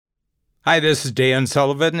Hi, this is Dan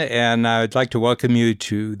Sullivan, and I'd like to welcome you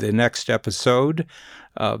to the next episode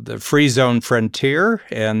of the Free Zone Frontier.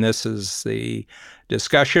 And this is the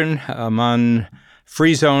discussion among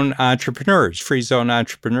Free Zone entrepreneurs. Free Zone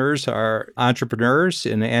entrepreneurs are entrepreneurs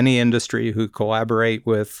in any industry who collaborate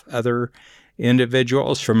with other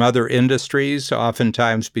individuals from other industries,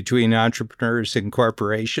 oftentimes between entrepreneurs and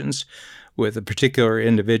corporations, with a particular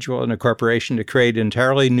individual and a corporation to create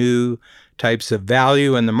entirely new types of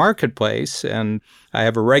value in the marketplace. And I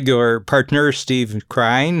have a regular partner, Steve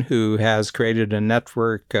Krein, who has created a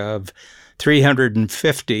network of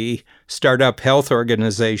 350 startup health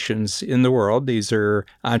organizations in the world. These are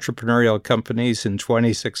entrepreneurial companies in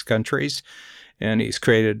 26 countries. And he's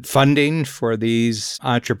created funding for these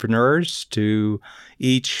entrepreneurs to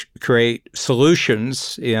each create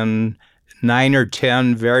solutions in 9 or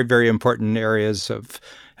 10 very, very important areas of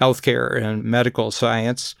healthcare and medical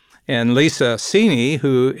science. And Lisa Cini,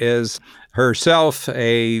 who is herself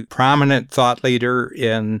a prominent thought leader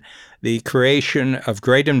in the creation of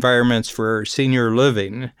great environments for senior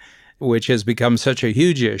living, which has become such a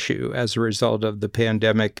huge issue as a result of the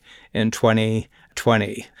pandemic in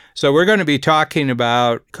 2020. So we're going to be talking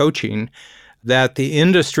about coaching, that the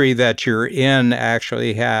industry that you're in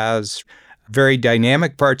actually has very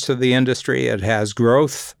dynamic parts of the industry. It has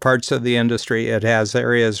growth parts of the industry. It has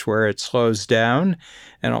areas where it slows down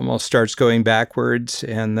and almost starts going backwards.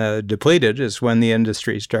 And the depleted is when the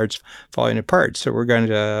industry starts falling apart. So we're going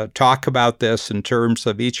to talk about this in terms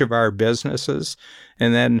of each of our businesses.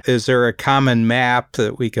 And then is there a common map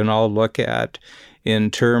that we can all look at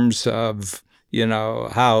in terms of,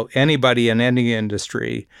 how anybody in any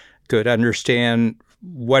industry could understand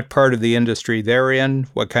what part of the industry they're in,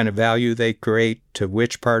 what kind of value they create to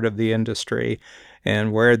which part of the industry,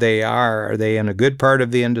 and where they are. Are they in a good part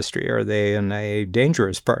of the industry? Or are they in a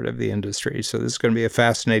dangerous part of the industry? So this is going to be a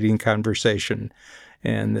fascinating conversation.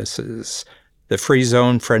 And this is the Free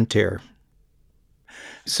Zone Frontier.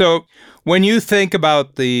 So when you think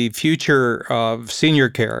about the future of senior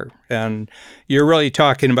care, and you're really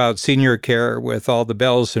talking about senior care with all the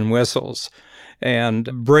bells and whistles, and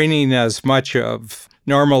bringing as much of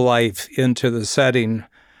normal life into the setting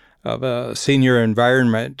of a senior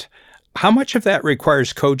environment, how much of that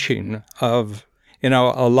requires coaching of,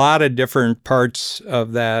 a lot of different parts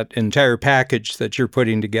of that entire package that you're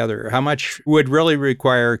putting together? How much would really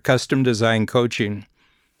require custom design coaching?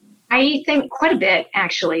 I think quite a bit,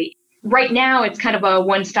 actually. Right now, it's kind of a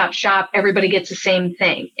one-stop shop. Everybody gets the same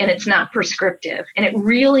thing, and it's not prescriptive. And it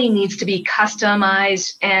really needs to be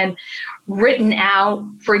customized and written out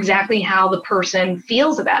for exactly how the person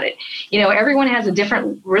feels about it. Everyone has a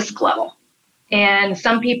different risk level. And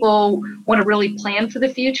some people want to really plan for the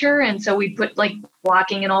future. And so we put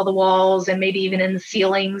blocking in all the walls and maybe even in the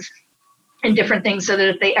ceilings and different things so that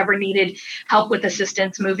if they ever needed help with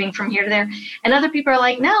assistance moving from here to there. And other people are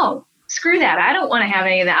like, no, screw that. I don't want to have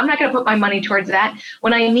any of that. I'm not going to put my money towards that.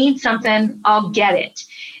 When I need something, I'll get it.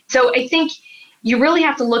 So I think you really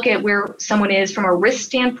have to look at where someone is from a risk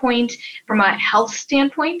standpoint, from a health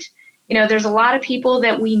standpoint. There's a lot of people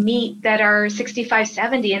that we meet that are 65,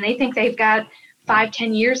 70, and they think they've got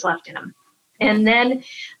 5-10 years left in them. And then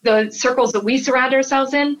the circles that we surround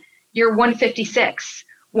ourselves in, you're 156.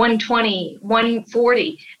 120,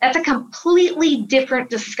 140. That's a completely different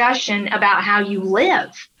discussion about how you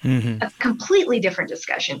live. Mm-hmm. A completely different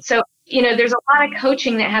discussion. So, there's a lot of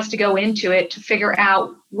coaching that has to go into it to figure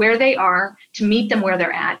out where they are, to meet them where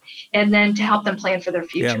they're at, and then to help them plan for their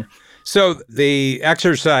future. Yeah. So the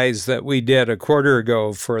exercise that we did a quarter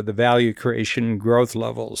ago for the value creation growth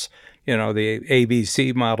levels, the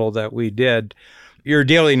ABC model that we did, you're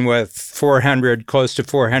dealing with close to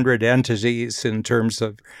 400 entities in terms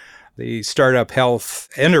of the startup health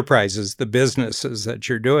enterprises, the businesses that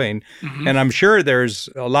you're doing. Mm-hmm. And I'm sure there's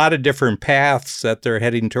a lot of different paths that they're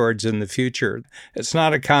heading towards in the future. It's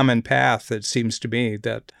not a common path, it seems to me,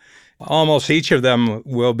 that almost each of them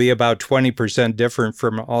will be about 20% different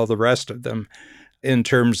from all the rest of them in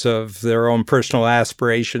terms of their own personal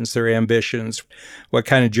aspirations, their ambitions, what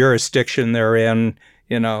kind of jurisdiction they're in,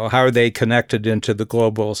 how are they connected into the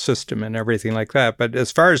global system and everything like that. But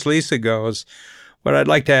as far as Lisa goes, what I'd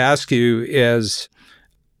like to ask you is,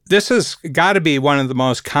 this has got to be one of the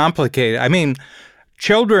most complicated.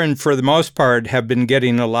 Children, for the most part, have been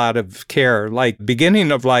getting a lot of care.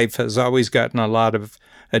 Beginning of life has always gotten a lot of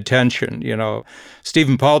attention.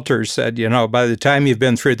 Stephen Palter said, by the time you've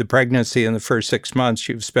been through the pregnancy in the first 6 months,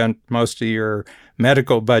 you've spent most of your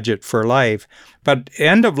medical budget for life. But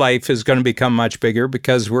end of life is going to become much bigger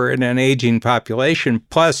because we're in an aging population.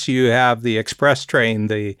 Plus, you have the express train,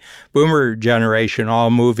 the boomer generation,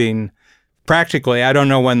 all moving practically, I don't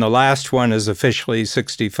know when the last one is officially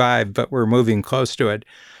 65, but we're moving close to it.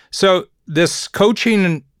 So this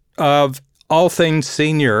coaching of all things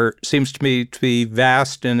senior seems to me to be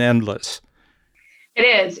vast and endless. It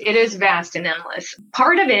is. It is vast and endless.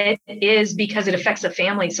 Part of it is because it affects the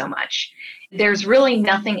family so much. There's really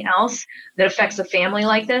nothing else that affects a family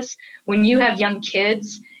like this. When you have young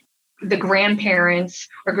kids, the grandparents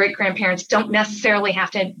or great-grandparents don't necessarily have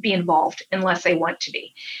to be involved unless they want to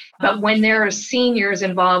be. But when there are seniors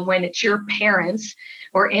involved, when it's your parents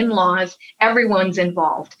or in-laws, everyone's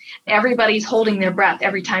involved. Everybody's holding their breath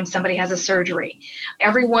every time somebody has a surgery.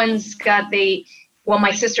 Everyone's got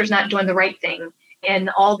my sister's not doing the right thing. And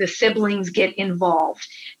all the siblings get involved,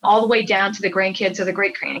 all the way down to the grandkids or the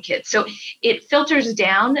great-grandkids. So it filters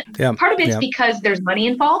down. Yeah. Part of it's because there's money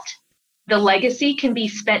involved. The legacy can be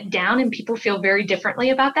spent down and people feel very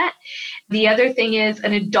differently about that. The other thing is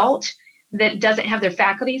an adult that doesn't have their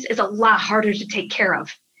faculties is a lot harder to take care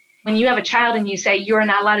of. When you have a child and you say, you're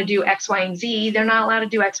not allowed to do X, Y, and Z, they're not allowed to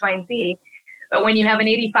do X, Y, and Z. But when you have an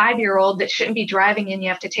 85-year-old that shouldn't be driving and you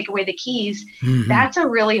have to take away the keys, that's a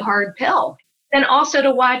really hard pill. Then also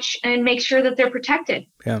to watch and make sure that they're protected.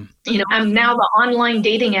 Yeah. I'm now the online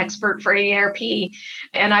dating expert for AARP,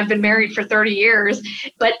 and I've been married for 30 years,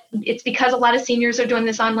 but it's because a lot of seniors are doing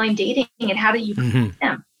this online dating, and how do you protect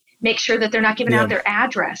them? Make sure that they're not giving out their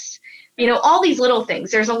address. All these little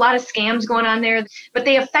things. There's a lot of scams going on there, but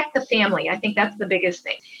they affect the family. I think that's the biggest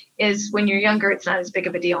thing, is when you're younger, it's not as big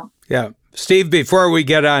of a deal. Yeah. Steve, before we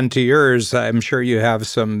get on to yours, I'm sure you have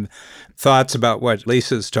some thoughts about what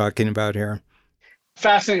Lisa's talking about here.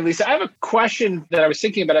 Fascinating, Lisa. I have a question that I was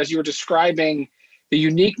thinking about as you were describing the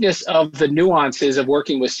uniqueness of the nuances of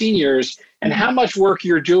working with seniors and how much work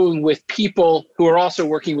you're doing with people who are also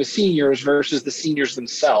working with seniors versus the seniors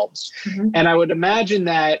themselves. And I would imagine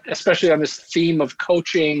that, especially on this theme of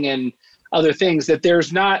coaching and other things, that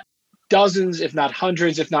there's not dozens, if not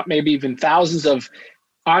hundreds, if not maybe even thousands of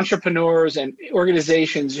entrepreneurs and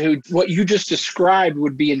organizations who what you just described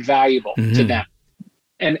would be invaluable to them.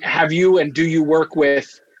 And do you work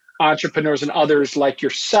with entrepreneurs and others like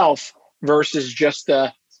yourself versus just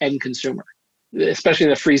the end consumer, especially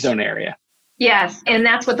in the free zone area? Yes, and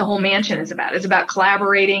that's what the whole mansion is about. It's about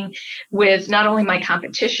collaborating with not only my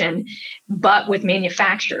competition, but with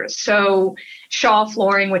manufacturers. So Shaw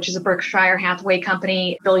Flooring, which is a Berkshire Hathaway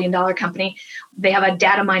company, billion-dollar company, they have a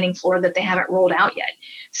data mining floor that they haven't rolled out yet.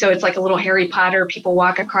 So it's like a little Harry Potter. People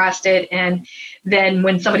walk across it, and then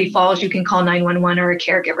when somebody falls, you can call 911 or a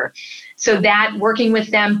caregiver. So that, working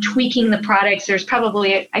with them, tweaking the products, there's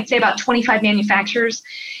probably, I'd say about 25 manufacturers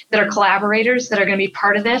that are collaborators that are going to be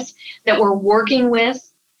part of this, that we're working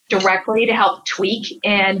with directly to help tweak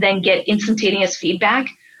and then get instantaneous feedback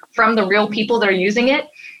from the real people that are using it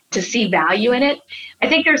to see value in it. I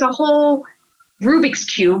think there's a whole Rubik's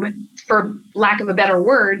Cube, for lack of a better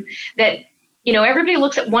word, that everybody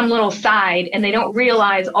looks at one little side and they don't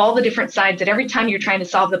realize all the different sides that every time you're trying to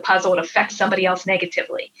solve the puzzle, it affects somebody else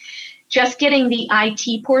negatively. Just getting the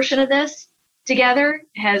IT portion of this together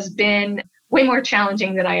has been way more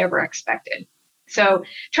challenging than I ever expected. So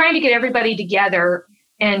trying to get everybody together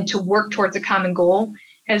and to work towards a common goal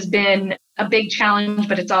has been a big challenge,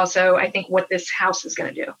 but it's also, I think, what this house is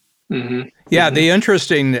going to do. Yeah, the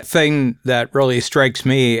interesting thing that really strikes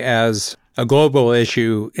me as a global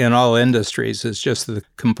issue in all industries is just the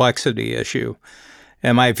complexity issue.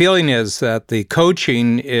 And my feeling is that the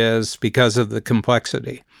coaching is because of the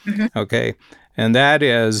complexity. Okay. And that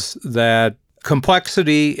is that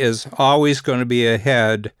complexity is always going to be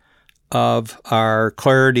ahead of our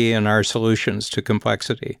clarity and our solutions to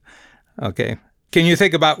complexity. Okay. Can you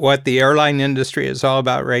think about what the airline industry is all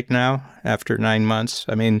about right now after 9 months?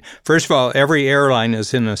 I mean, first of all, every airline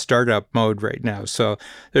is in a startup mode right now. So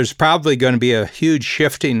there's probably going to be a huge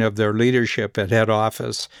shifting of their leadership at head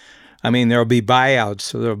office. I mean, there'll be buyouts,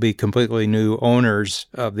 so there'll be completely new owners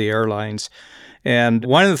of the airlines. And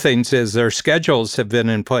one of the things is their schedules have been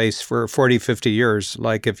in place for 40, 50 years.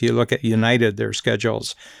 Like if you look at United, their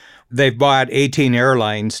schedules, they've bought 18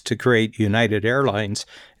 airlines to create United Airlines.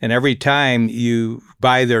 And every time you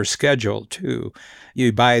buy their schedule too,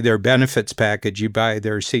 you buy their benefits package, you buy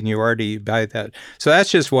their seniority, you buy that. So that's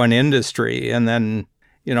just one industry. And then,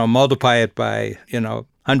 multiply it by,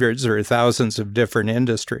 hundreds or thousands of different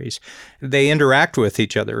industries. They interact with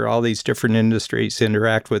each other. All these different industries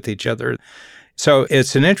interact with each other. So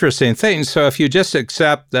it's an interesting thing. So if you just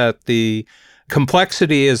accept that the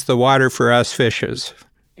complexity is the water for us fishes,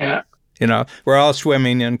 we're all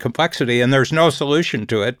swimming in complexity, and there's no solution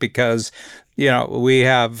to it because we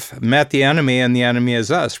have met the enemy and the enemy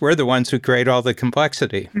is us. We're the ones who create all the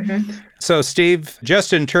complexity. Mm-hmm. So, Steve,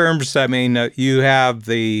 just in terms, you have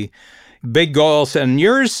the big goals, and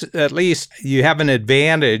yours, at least, you have an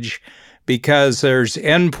advantage because there's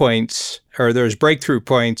endpoints or there's breakthrough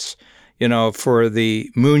points, for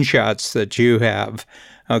the moonshots that you have.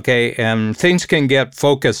 Okay. And things can get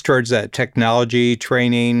focused towards that. Technology,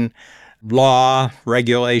 training, law,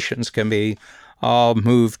 regulations can be all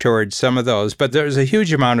moved towards some of those. But there's a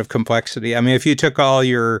huge amount of complexity. If you took all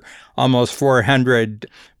your almost 400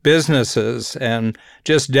 businesses and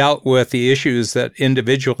just dealt with the issues that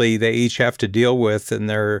individually they each have to deal with in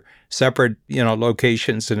their separate,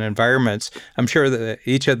 locations and environments, I'm sure that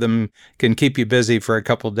each of them can keep you busy for a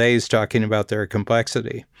couple of days talking about their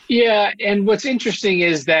complexity. Yeah. And what's interesting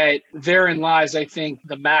is that therein lies, I think,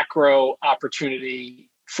 the macro opportunity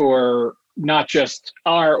for not just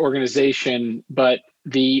our organization, but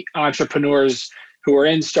the entrepreneurs who are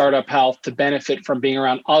in startup health to benefit from being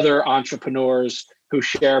around other entrepreneurs who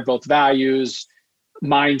share both values,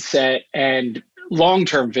 mindset, and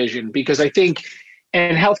long-term vision. Because I think,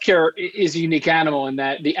 and healthcare is a unique animal in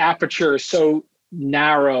that the aperture is so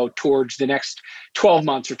narrow towards the next 12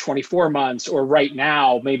 months or 24 months, or right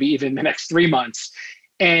now, maybe even the next 3 months.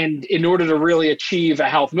 And in order to really achieve a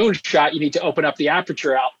health moonshot, you need to open up the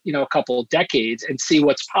aperture out, a couple of decades and see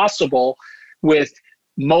what's possible with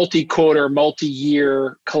multi-quarter,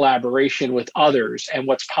 multi-year collaboration with others and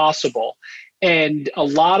what's possible. And a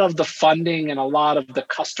lot of the funding and a lot of the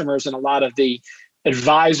customers and a lot of the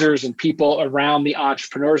advisors and people around the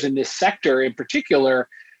entrepreneurs in this sector in particular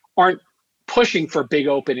aren't pushing for big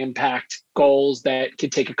open impact goals that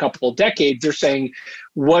could take a couple of decades. They're saying,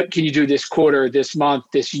 what can you do this quarter, this month,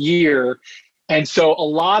 this year? And so a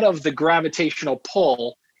lot of the gravitational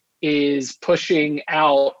pull is pushing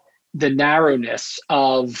out the narrowness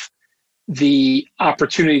of the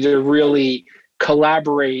opportunity to really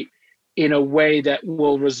collaborate in a way that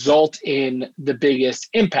will result in the biggest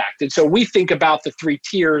impact. And so we think about the 3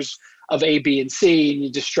 tiers of A, B, and C, and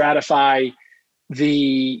you just stratify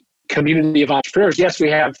the community of entrepreneurs. Yes,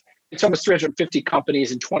 it's almost 350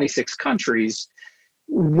 companies in 26 countries.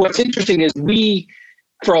 What's interesting is we,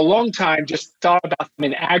 for a long time, just thought about them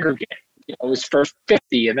in aggregate. It was first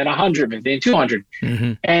 50 and then 100 and then 200.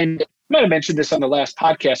 Mm-hmm. And I might have mentioned this on the last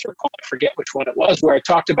podcast, or I forget which one it was, where I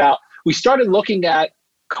talked about, we started looking at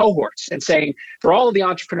cohorts and saying, for all of the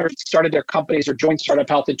entrepreneurs that started their companies or joined Startup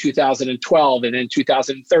Health in 2012 and in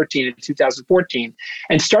 2013 and 2014,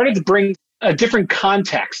 and started to bring a different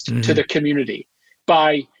context to the community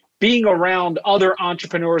by being around other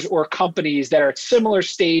entrepreneurs or companies that are at similar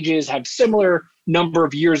stages, have similar number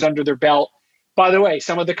of years under their belt. By the way,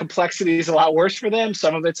 some of the complexity is a lot worse for them.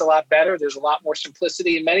 Some of it's a lot better. There's a lot more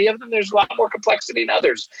simplicity in many of them. There's a lot more complexity in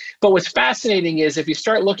others. But what's fascinating is if you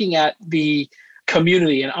start looking at the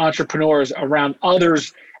community and entrepreneurs around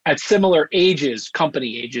others at similar ages,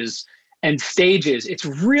 company ages and stages, it's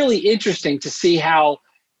really interesting to see how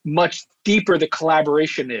much deeper the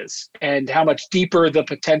collaboration is and how much deeper the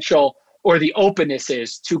potential or the openness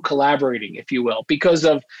is to collaborating, if you will, because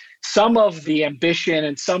of some of the ambition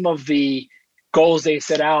and some of the goals they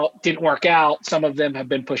set out didn't work out. Some of them have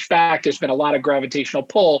been pushed back. There's been a lot of gravitational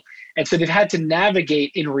pull. And so they've had to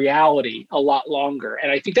navigate in reality a lot longer.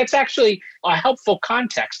 And I think that's actually a helpful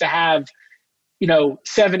context to have,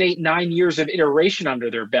 7, 8, 9 years of iteration under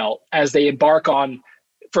their belt as they embark on,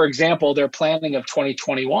 for example, their planning of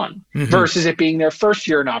 2021 versus it being their first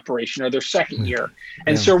year in operation or their second year.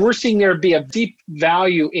 And so we're seeing there be a deep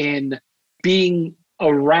value in being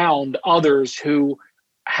around others who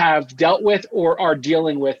have dealt with or are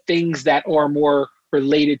dealing with things that are more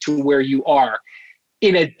related to where you are,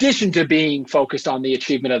 in addition to being focused on the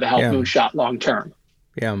achievement of the health moonshot long term.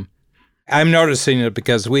 Yeah. I'm noticing it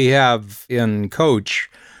because we have in Coach,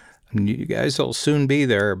 you guys will soon be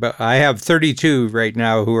there, but I have 32 right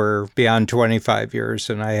now who are beyond 25 years,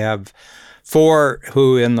 and I have 4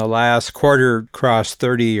 who in the last quarter crossed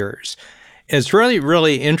 30 years. It's really,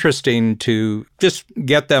 really interesting to just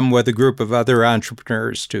get them with a group of other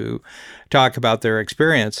entrepreneurs to talk about their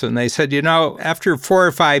experience. And they said, after 4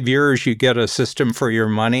 or 5 years, you get a system for your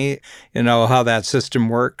money, how that system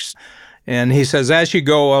works. And he says, as you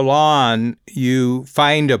go along, you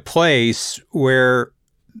find a place where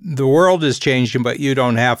the world is changing, but you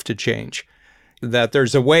don't have to change. That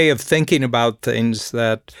there's a way of thinking about things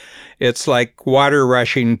that it's like water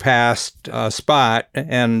rushing past a spot.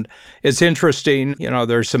 And it's interesting,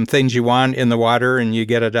 there's some things you want in the water and you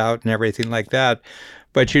get it out and everything like that.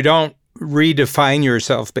 But you don't redefine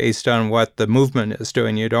yourself based on what the movement is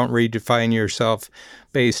doing. You don't redefine yourself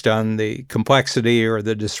based on the complexity or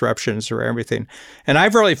the disruptions or everything. And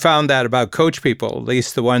I've really found that about coach people, at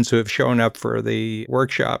least the ones who have shown up for the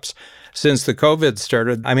workshops since the COVID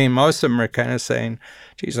started. I mean, most of them are kind of saying,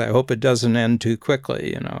 geez, I hope it doesn't end too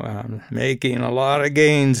quickly. I'm making a lot of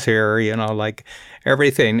gains here, like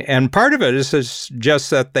everything. And part of it is just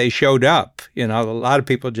that they showed up. A lot of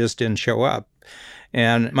people just didn't show up.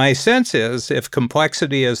 And my sense is if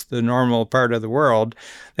complexity is the normal part of the world,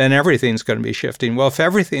 then everything's going to be shifting. Well, if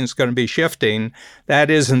everything's going to be shifting, that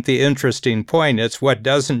isn't the interesting point. It's what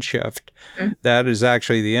doesn't shift. That is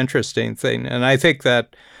actually the interesting thing. And I think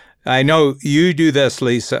that I know you do this,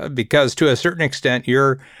 Lisa, because to a certain extent,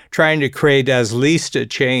 you're trying to create as least a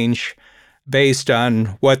change based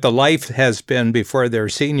on what the life has been before they're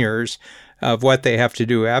seniors of what they have to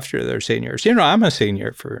do after they're seniors. I'm a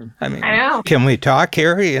senior I know. Can we talk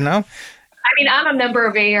here, I'm a member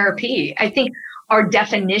of ARP. I think our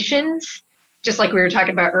definitions, just like we were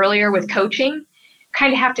talking about earlier with coaching,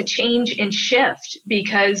 kind of have to change and shift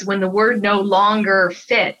because when the word no longer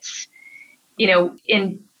fits,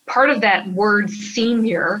 in part of that word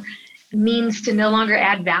senior means to no longer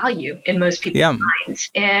add value in most people's minds.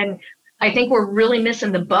 And I think we're really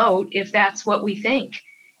missing the boat if that's what we think.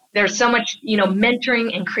 There's so much,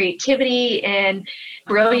 mentoring and creativity and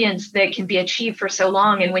brilliance that can be achieved for so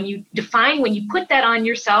long. And when you put that on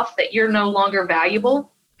yourself that you're no longer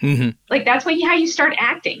valuable, like that's how you start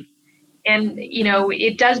acting. And,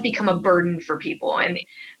 it does become a burden for people. And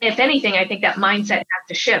if anything, I think that mindset has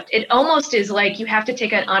to shift. It almost is like you have to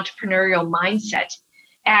take an entrepreneurial mindset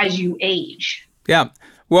as you age. Yeah.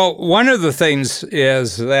 Well, one of the things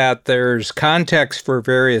is that there's context for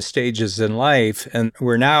various stages in life, and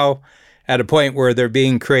we're now at a point where they're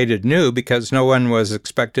being created new because no one was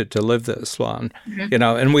expected to live this long,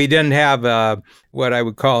 and we didn't have what I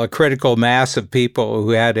would call a critical mass of people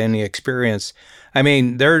who had any experience. I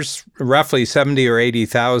mean, there's roughly 70 or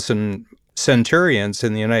 80,000 centurions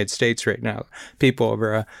in the United States right now, people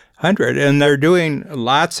over 100, and they're doing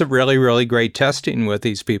lots of really, really great testing with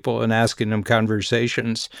these people and asking them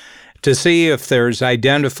conversations to see if there's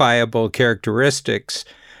identifiable characteristics,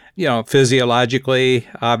 physiologically,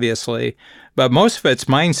 obviously, but most of it's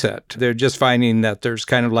mindset. They're just finding that there's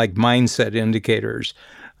kind of like mindset indicators,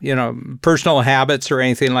 personal habits or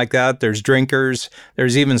anything like that. There's drinkers,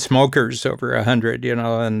 there's even smokers over 100,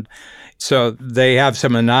 and so they have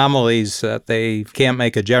some anomalies that they can't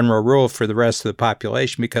make a general rule for the rest of the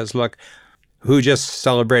population because, look, who just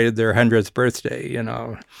celebrated their 100th birthday,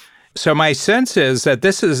 So my sense is that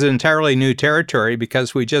this is entirely new territory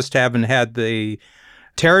because we just haven't had the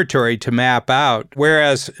territory to map out,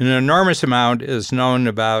 whereas an enormous amount is known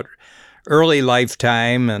about early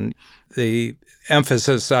lifetime and the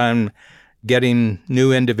emphasis on getting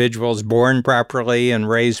new individuals born properly and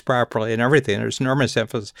raised properly and everything. There's enormous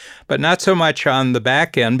emphasis, but not so much on the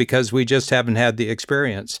back end because we just haven't had the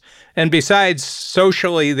experience. And besides,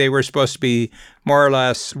 socially, they were supposed to be more or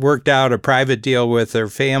less worked out a private deal with their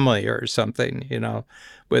family or something,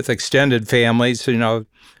 with extended families.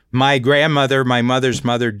 My grandmother, my mother's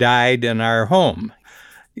mother died in our home,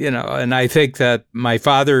 and I think that my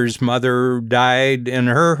father's mother died in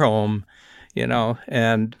her home,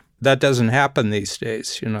 and that doesn't happen these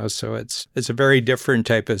days, so it's a very different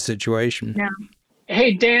type of situation. Yeah.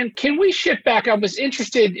 Hey, Dan, can we shift back? I was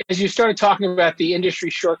interested as you started talking about the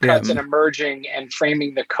industry shortcuts and emerging and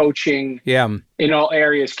framing the coaching in all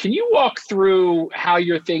areas. Can you walk through how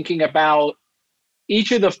you're thinking about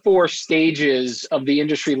each of the 4 stages of the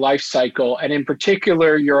industry life cycle, and in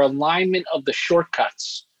particular, your alignment of the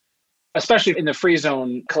shortcuts, especially in the free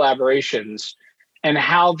zone collaborations, and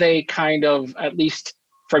how they kind of, at least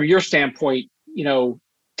from your standpoint,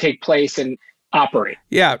 take place and operate?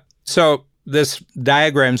 Yeah. So this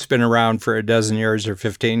diagram's been around for a dozen years or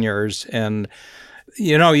 15 years. And,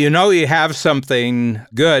 you have something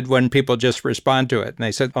good when people just respond to it. And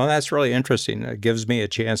they said, oh, that's really interesting. It gives me a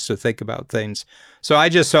chance to think about things. So I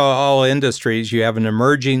just saw all industries. You have an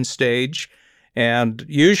emerging stage. And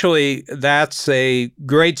usually that's a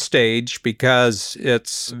great stage because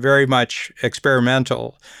it's very much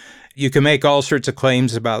experimental. You can make all sorts of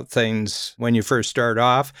claims about things when you first start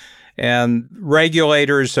off, and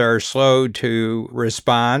regulators are slow to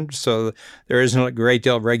respond, so there isn't a great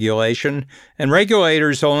deal of regulation. And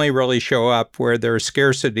regulators only really show up where there's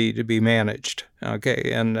scarcity to be managed, okay?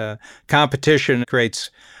 And competition creates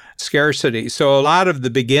scarcity. So a lot of the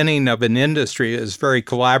beginning of an industry is very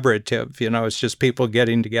collaborative. It's just people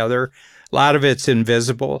getting together. A lot of it's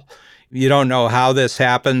invisible. You don't know how this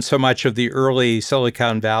happened. So much of the early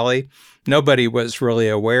Silicon Valley Nobody was really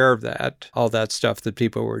aware of that, all that stuff that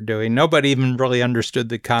people were doing. Nobody even really understood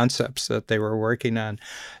the concepts that they were working on.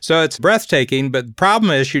 So it's breathtaking, but the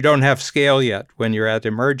problem is you don't have scale yet when you're at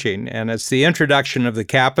emerging. And it's the introduction of the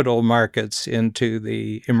capital markets into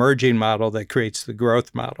the emerging model that creates the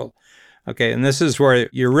growth model. Okay, and this is where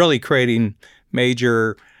you're really creating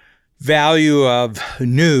major value of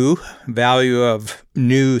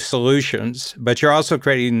new solutions, but you're also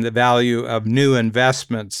creating the value of new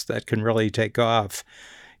investments that can really take off,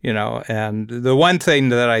 And the one thing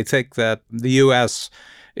that I think that the U.S.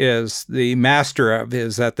 is the master of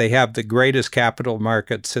is that they have the greatest capital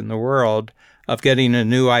markets in the world of getting a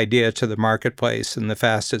new idea to the marketplace in the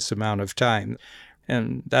fastest amount of time.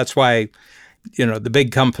 And that's why the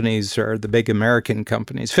big companies are the big American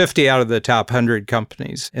companies. 50 out of the top 100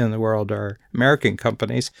 companies in the world are American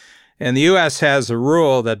companies. And the U.S. has a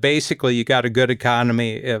rule that basically you got a good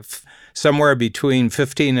economy if somewhere between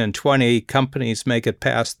 15 and 20 companies make it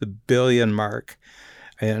past the billion mark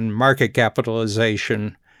in market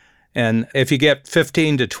capitalization. And if you get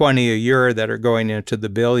 15 to 20 a year that are going into the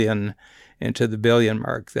billion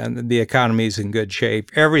mark, then the economy is in good shape.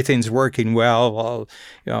 Everything's working well.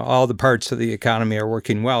 All the parts of the economy are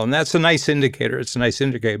working well. And that's a nice indicator. It's a nice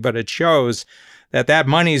indicator, but it shows that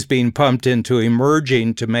money is being pumped into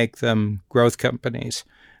emerging to make them growth companies.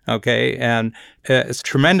 Okay. And it's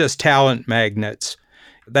tremendous talent magnets.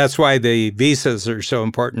 That's why the visas are so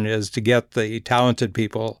important, is to get the talented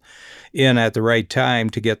people in at the right time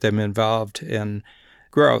to get them involved in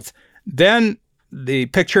growth. Then the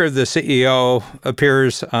picture of the CEO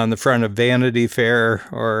appears on the front of Vanity Fair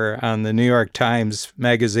or on the New York Times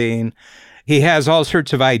magazine. He has all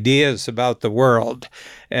sorts of ideas about the world.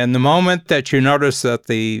 And the moment that you notice that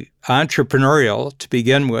the entrepreneurial, to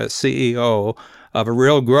begin with, CEO of a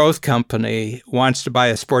real growth company wants to buy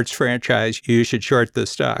a sports franchise, you should short the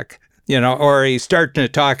stock. Or he's starting to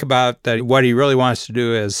talk about that what he really wants to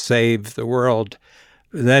do is save the world.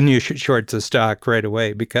 Then you should short the stock right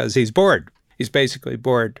away because he's bored. He's basically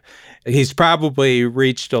bored. He's probably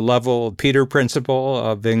reached a level, Peter principle,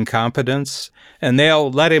 of incompetence, and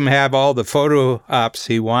they'll let him have all the photo ops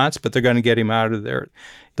he wants, but they're going to get him out of there.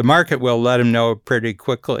 The market will let him know pretty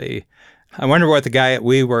quickly. I wonder what the guy at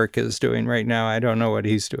WeWork is doing right now. I don't know what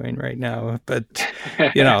he's doing right now, but,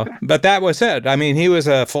 but that was it. I mean, he was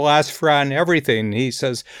a philosopher on everything. He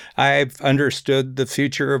says, I've understood the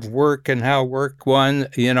future of work and how work won,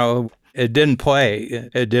 It didn't play.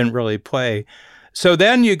 It didn't really play. So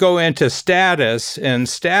then you go into status, and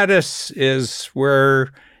status is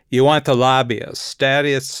where you want the lobbyists.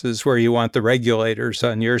 Status is where you want the regulators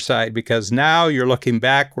on your side, because now you're looking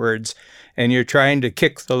backwards and you're trying to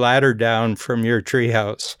kick the ladder down from your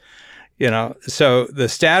treehouse. So the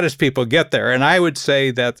status people get there. And I would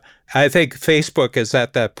say that I think Facebook is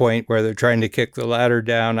at that point where they're trying to kick the ladder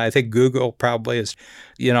down. I think Google probably is,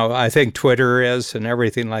 I think Twitter is, and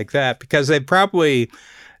everything like that, because they probably,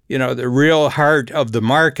 the real heart of the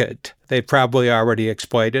market, they probably already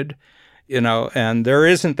exploited, and there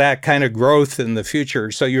isn't that kind of growth in the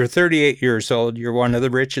future. So you're 38 years old, you're one of the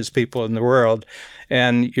richest people in the world,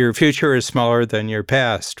 and your future is smaller than your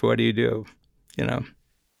past. What do you do?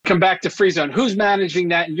 Come back to free zone. Who's managing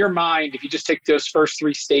that in your mind? If you just take those first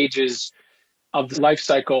three stages of the life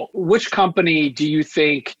cycle, which company do you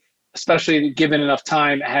think, especially given enough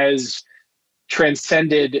time, has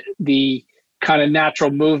transcended the kind of natural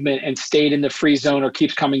movement and stayed in the free zone, or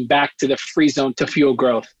keeps coming back to the free zone to fuel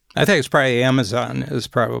growth? I think it's probably Amazon is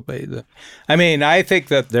probably I think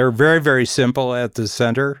that they're very, very simple at the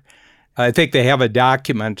center. I think they have a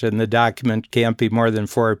document, and the document can't be more than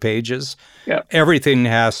 4 pages. Yep. Everything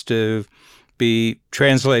has to be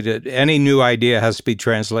translated. Any new idea has to be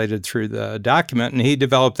translated through the document, and he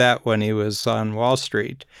developed that when he was on Wall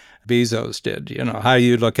Street. Bezos did, how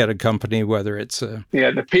you look at a company, whether it's the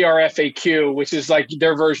PRFAQ, which is like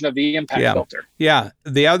their version of the impact filter. Yeah.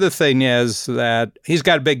 The other thing is that he's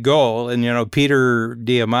got a big goal. And, Peter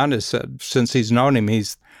Diamandis said, since he's known him,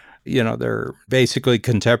 they're basically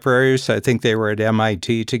contemporaries. I think they were at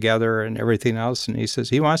MIT together and everything else. And he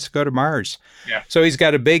says he wants to go to Mars. Yeah. So he's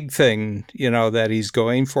got a big thing, that he's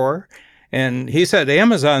going for. And he said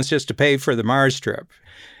Amazon's just to pay for the Mars trip.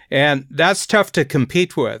 And that's tough to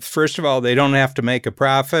compete with. First of all, they don't have to make a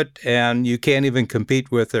profit, and you can't even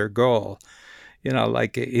compete with their goal.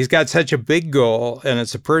 He's got such a big goal, and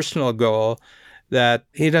it's a personal goal, that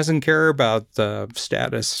he doesn't care about the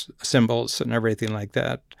status symbols and everything like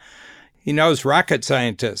that. He knows rocket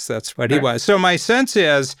scientists. That's what he was. So my sense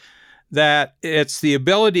is that it's the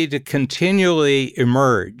ability to continually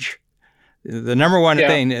emerge The number one Yeah.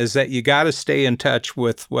 thing is that you got to stay in touch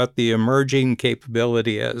with what the emerging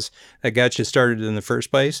capability is that got you started in the first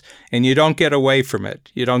place. And you don't get away from it.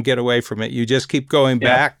 You don't get away from it. You just keep going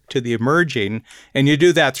back to the emerging, and you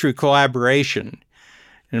do that through collaboration.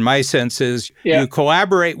 And my sense is you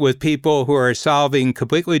collaborate with people who are solving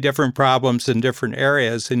completely different problems in different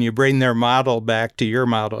areas, and you bring their model back to your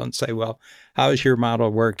model and say, well, how does your model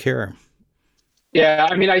work here? Yeah,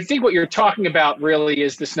 I mean, I think what you're talking about really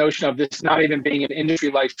is this notion of this not even being an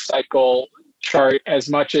industry life cycle chart as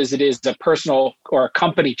much as it is a personal or a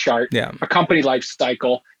company chart, a company life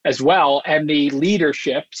cycle as well. And the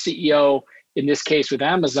leadership, CEO, in this case with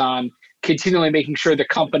Amazon, continually making sure the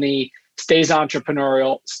company stays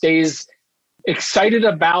entrepreneurial, stays excited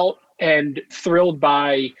about and thrilled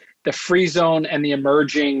by the free zone and the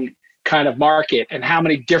emerging kind of market, and how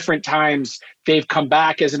many different times they've come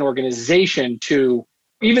back as an organization to,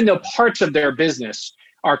 even though parts of their business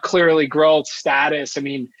are clearly growth status. I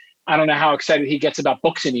mean, I don't know how excited he gets about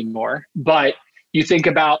books anymore, but you think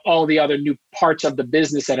about all the other new parts of the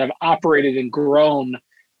business that have operated and grown,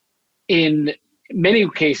 in many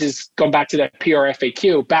cases, going back to that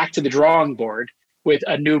PRFAQ, back to the drawing board with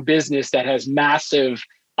a new business that has massive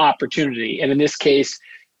opportunity. And in this case,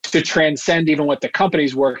 to transcend even what the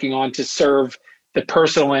company's working on to serve the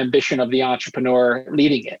personal ambition of the entrepreneur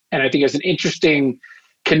leading it. And I think there's an interesting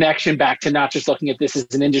connection back to not just looking at this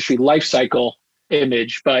as an industry life cycle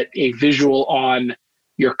image, but a visual on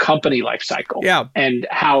your company life cycle and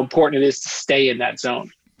how important it is to stay in that zone.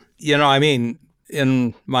 You know, I mean,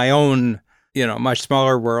 in my own, much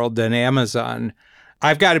smaller world than Amazon,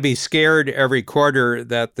 I've got to be scared every quarter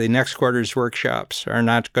that the next quarter's workshops are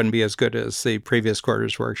not going to be as good as the previous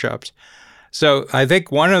quarter's workshops. So I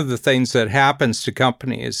think one of the things that happens to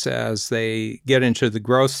companies as they get into the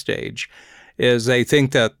growth stage is they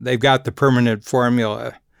think that they've got the permanent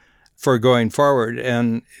formula for going forward,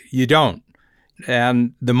 and you don't.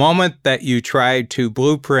 And the moment that you try to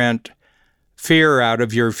blueprint fear out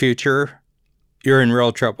of your future, you're in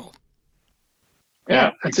real trouble.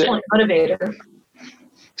 Yeah, that's it. Motivator.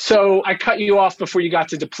 So I cut you off before you got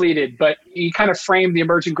to depleted, but you kind of framed the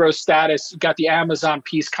emerging growth status. You got the Amazon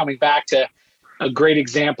piece coming back to a great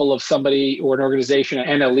example of somebody or an organization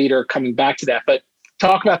and a leader coming back to that. But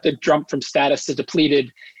talk about the jump from status to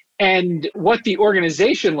depleted and what the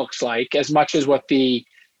organization looks like as much as what the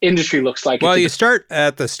industry looks like. Well, you start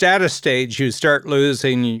at the status stage, you start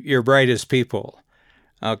losing your brightest people.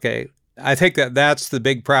 Okay. I think that that's the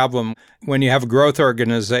big problem when you have a growth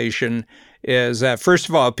organization is that, first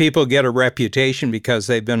of all, people get a reputation because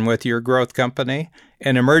they've been with your growth company,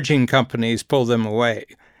 and emerging companies pull them away.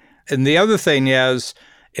 And the other thing is,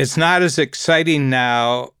 it's not as exciting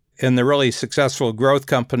now in the really successful growth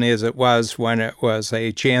company as it was when it was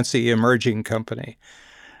a chancy emerging company.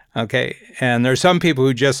 Okay. And there's some people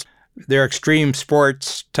who they're extreme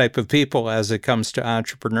sports type of people as it comes to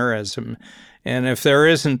entrepreneurism. And if there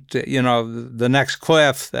isn't, the next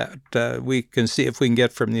cliff that we can see if we can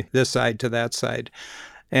get from this side to that side.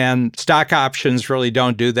 And stock options really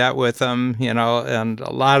don't do that with them, and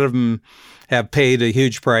a lot of them have paid a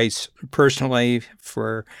huge price personally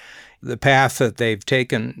for the path that they've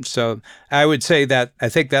taken. So I would say that I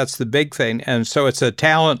think that's the big thing. And so it's a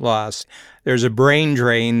talent loss. There's a brain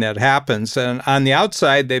drain that happens. And on the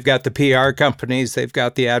outside, they've got the PR companies, they've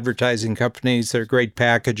got the advertising companies, they're great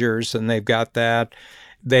packagers, and they've got that.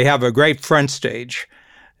 They have a great front stage,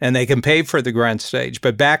 and they can pay for the front stage.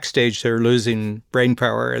 But backstage, they're losing brain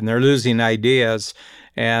power, and they're losing ideas.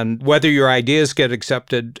 And whether your ideas get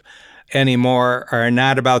accepted anymore are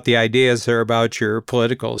not about the ideas, they're about your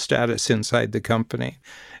political status inside the company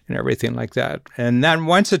and everything like that. And then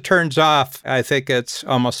once it turns off, I think it's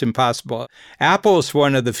almost impossible. Apple is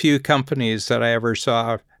one of the few companies that I ever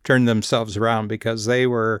saw turn themselves around because they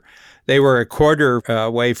were a quarter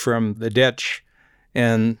away from the ditch,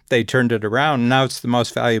 and they turned it around. Now it's the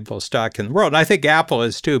most valuable stock in the world. And I think Apple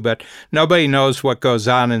is too, but nobody knows what goes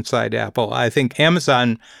on inside Apple. I think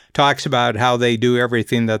Amazon talks about how they do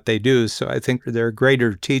everything that they do. So I think they're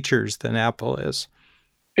greater teachers than Apple is.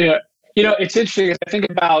 Yeah. It's interesting. I think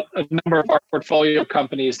about a number of our portfolio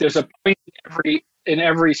companies. There's a point in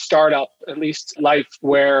every startup, at least life,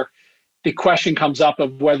 where the question comes up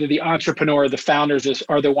of whether the entrepreneur, the founders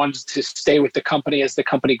are the ones to stay with the company as the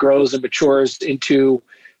company grows and matures into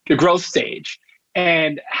the growth stage.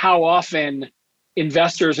 And how often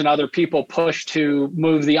investors and other people push to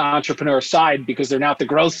move the entrepreneur aside because they're not the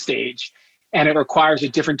growth stage, and it requires a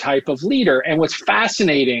different type of leader. And what's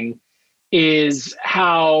fascinating is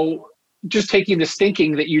how, just taking this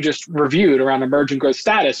thinking that you just reviewed around emerging growth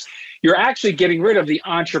status, you're actually getting rid of the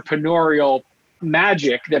entrepreneurial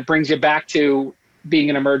magic that brings you back to being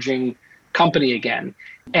an emerging company again.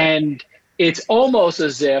 And it's almost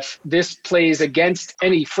as if this plays against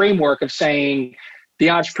any framework of saying the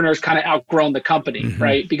entrepreneur's kind of outgrown the company,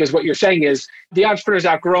 right? Because what you're saying is the entrepreneur's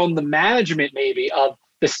outgrown the management maybe of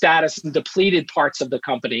the status and depleted parts of the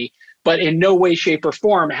company, but in no way, shape, or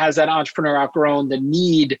form has that entrepreneur outgrown the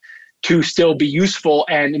need to still be useful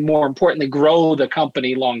and, more importantly, grow the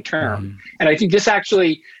company long term. And I think this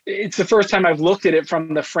actually, it's the first time I've looked at it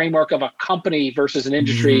from the framework of a company versus an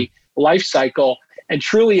industry life cycle, and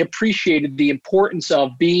truly appreciated the importance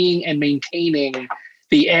of being and maintaining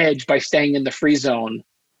the edge by staying in the free zone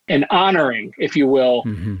and honoring, if you will,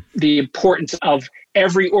 the importance of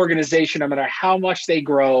every organization, no matter how much they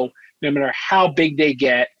grow, no matter how big they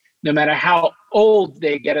get, no matter how old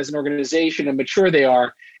they get as an organization and mature they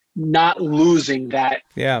are, not losing that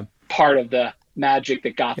part of the magic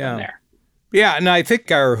that got them there. Yeah, and I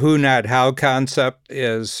think our who, not how concept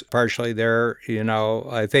is partially there. You know,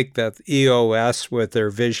 I think that EOS with their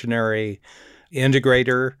visionary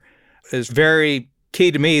integrator is very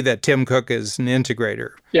key to me, that Tim Cook is an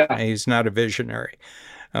integrator. Yeah. He's not a visionary.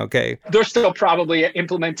 Okay. They're still probably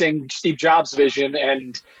implementing Steve Jobs' vision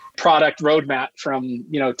and product roadmap from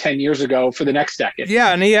 10 years ago for the next decade.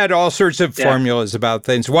 Yeah, and he had all sorts of formulas about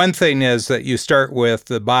things. One thing is that you start with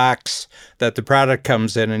the box that the product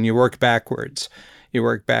comes in and you work backwards.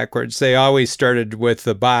 They always started with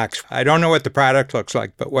the box. I don't know what the product looks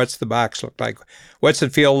like, but what's the box look like? What's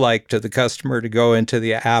it feel like to the customer to go into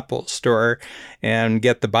the Apple store and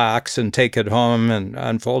get the box and take it home and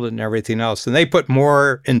unfold it and everything else? And they put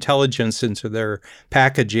more intelligence into their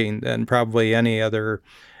packaging than probably any other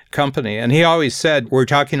company. And he always said, we're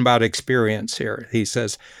talking about experience here. He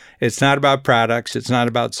says, it's not about products. It's not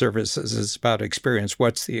about services. It's about experience.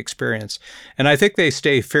 What's the experience? And I think they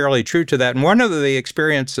stay fairly true to that. And one of the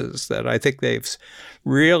experiences that I think they've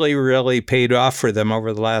really, really paid off for them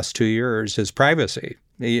over the last 2 years is privacy.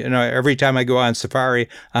 You know, every time I go on Safari,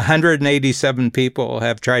 187 people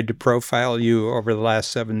have tried to profile you over the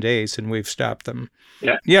last 7 days, and we've stopped them.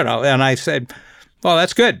 Yeah. You know, and I said, well,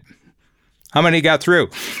 that's good. How many got through?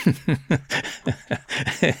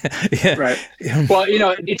 Right. Well,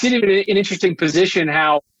 it's even an interesting position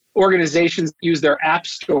how organizations use their app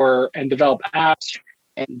store and develop apps,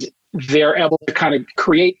 and they're able to kind of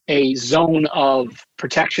create a zone of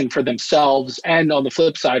protection for themselves and, on the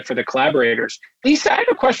flip side, for the collaborators. Lisa, I have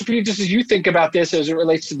a question for you, just as you think about this as it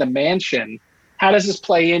relates to the mansion. How does this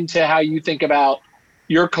play into how you think about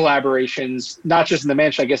your collaborations, not just in the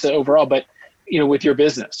mansion, I guess, overall, but with your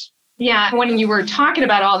business? Yeah, when you were talking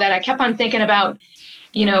about all that, I kept on thinking about,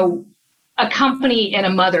 a company and a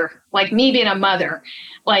mother, like me being a mother.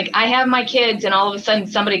 Like, I have my kids and all of a sudden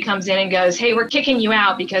somebody comes in and goes, hey, we're kicking you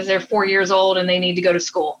out because they're 4 years old and they need to go to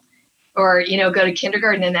school or, go to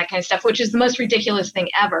kindergarten and that kind of stuff, which is the most ridiculous thing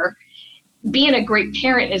ever. Being a great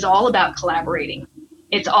parent is all about collaborating.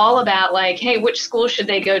 It's all about like, hey, which school should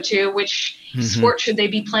they go to? Which sport should they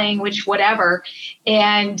be playing? Which whatever,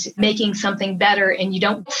 and making something better. And you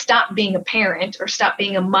don't stop being a parent or stop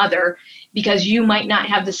being a mother because you might not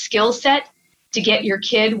have the skill set to get your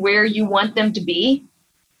kid where you want them to be.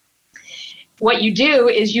 What you do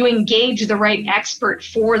is you engage the right expert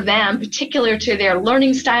for them, particular to their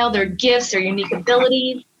learning style, their gifts, their unique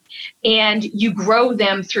abilities, and you grow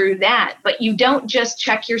them through that. But you don't just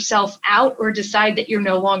check yourself out or decide that you're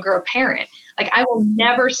no longer a parent. Like, I will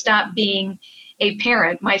never stop being a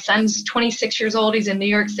parent. My son's 26 years old. He's in New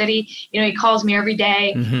York City. He calls me every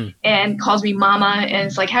day and calls me mama. And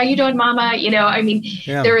it's like, how you doing, mama?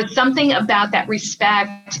 There is something about that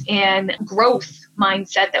respect and growth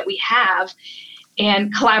mindset that we have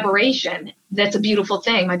and collaboration. That's a beautiful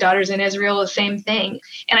thing. My daughter's in Israel, the same thing.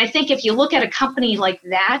 And I think if you look at a company like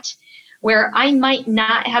that, where I might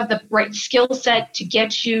not have the right skill set to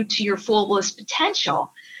get you to your fullest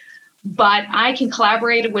potential, but I can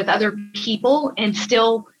collaborate with other people and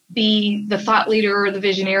still be the thought leader or the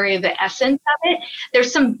visionary of the essence of it.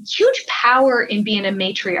 There's some huge power in being a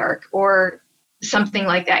matriarch or something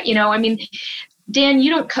like that. Dan,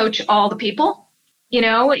 you don't coach all the people.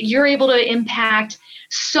 You're able to impact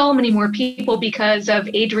so many more people because of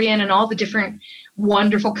Adrian and all the different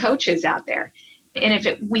wonderful coaches out there. And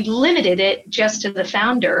if we limited it just to the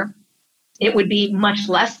founder, it would be much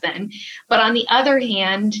less than. But on the other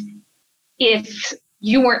hand, if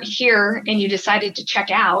you weren't here and you decided to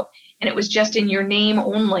check out and it was just in your name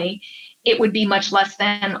only, it would be much less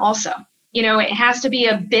than also. It has to be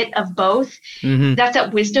a bit of both. That's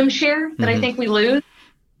that wisdom share that I think we lose.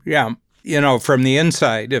 Yeah. From the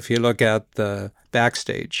inside, if you look at the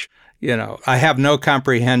backstage, I have no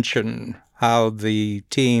comprehension how the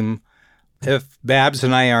team if Babs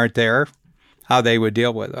and I aren't there, how they would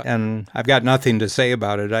deal with it. And I've got nothing to say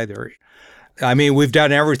about it either. I mean, we've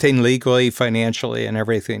done everything legally, financially, and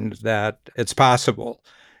everything that it's possible.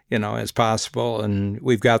 It's possible. And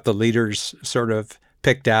we've got the leaders sort of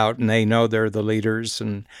picked out, and they know they're the leaders.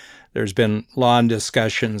 And there's been long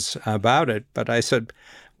discussions about it. But I said,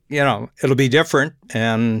 it'll be different.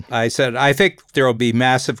 And I said, I think there will be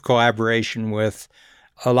massive collaboration with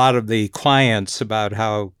a lot of the clients about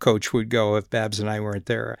how Coach would go if Babs and I weren't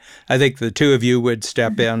there. I think the two of you would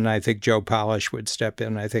step in. I think Joe Polish would step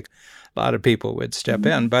in. I think a lot of people would step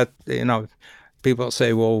in. But, people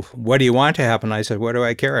say, well, what do you want to happen? I said, what do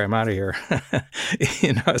I care? I'm out of here.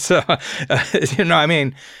 I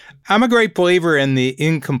mean, I'm a great believer in the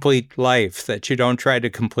incomplete life, that you don't try to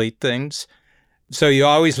complete things. So you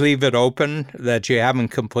always leave it open that you haven't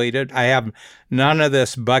completed. I have none of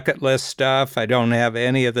this bucket list stuff. I don't have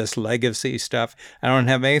any of this legacy stuff. I don't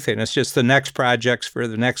have anything. It's just the next projects for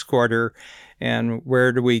the next quarter and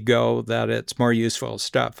where do we go that it's more useful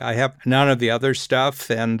stuff. I have none of the other stuff.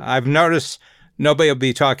 And I've noticed nobody will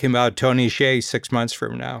be talking about Tony Hsieh 6 months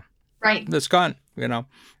from now. Right. That's gone,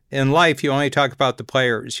 In life, you only talk about the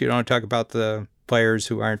players. You don't talk about the players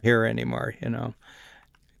who aren't here anymore,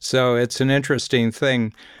 So it's an interesting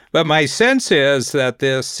thing. But my sense is that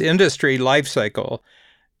this industry life cycle,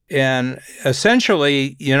 and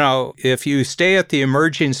essentially, if you stay at the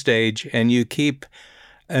emerging stage and you keep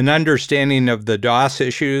an understanding of the DOS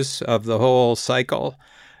issues of the whole cycle,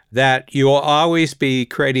 that you will always be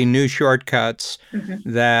creating new shortcuts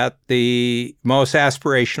that the most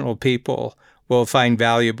aspirational people will find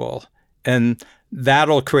valuable. And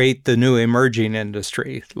that'll create the new emerging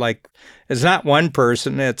industry. Like, it's not one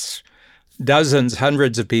person, it's dozens,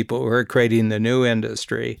 hundreds of people who are creating the new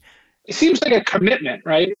industry. It seems like a commitment,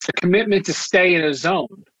 right? It's a commitment to stay in a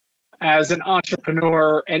zone as an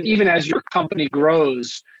entrepreneur, and even as your company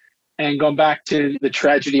grows. And going back to the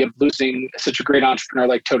tragedy of losing such a great entrepreneur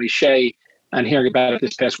like Tony Hsieh and hearing about it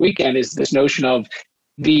this past weekend, is this notion of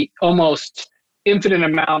the almost infinite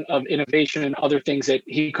amount of innovation and other things that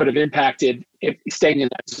he could have impacted if staying in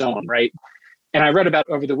that zone, right? And I read about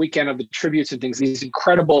over the weekend of the tributes and things, these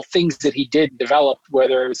incredible things that he did develop,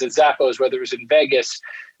 whether it was at Zappos, whether it was in Vegas,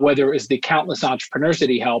 whether it was the countless entrepreneurs that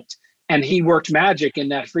he helped. And he worked magic in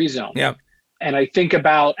that free zone. Yeah. And I think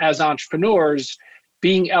about, as entrepreneurs,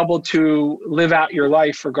 being able to live out your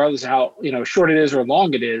life, regardless of how short it is or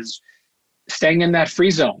long it is, staying in that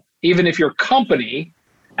free zone, even if your company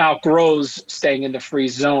outgrows staying in the free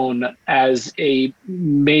zone as a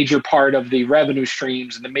major part of the revenue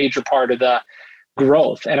streams and the major part of the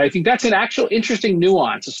growth. And I think that's an actual interesting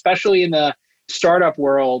nuance, especially in the startup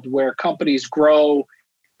world where companies grow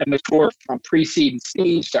and mature from pre-seed and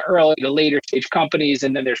stage to early to later stage companies.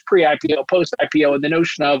 And then there's pre-IPO, post-IPO, and the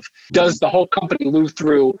notion of, does the whole company move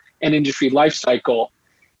through an industry life cycle,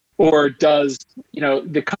 or does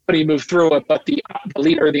the company move through it, but the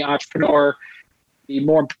leader, the entrepreneur,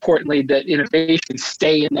 more importantly, that innovation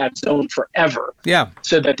stay in that zone forever. Yeah.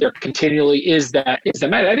 So that there continually is that.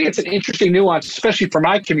 I think it's an interesting nuance, especially for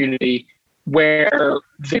my community, where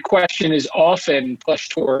the question is often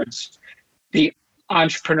pushed towards the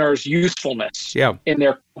entrepreneur's usefulness in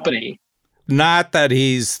their company. Not that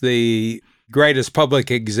he's the greatest public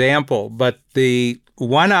example, but the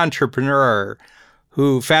one entrepreneur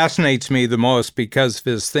who fascinates me the most because of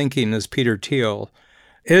his thinking is Peter Thiel.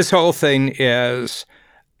 His whole thing is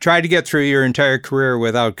try to get through your entire career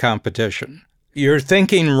without competition. You're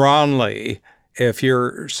thinking wrongly if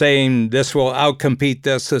you're saying this will outcompete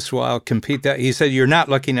this will outcompete that. He said, you're not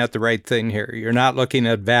looking at the right thing here. You're not looking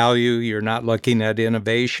at value. You're not looking at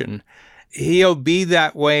innovation. He'll be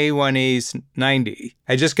that way when he's 90.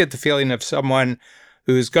 I just get the feeling of someone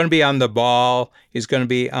who's going to be on the ball. He's going to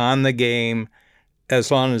be on the game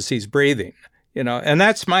as long as he's breathing. And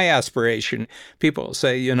that's my aspiration. People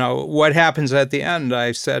say, what happens at the end?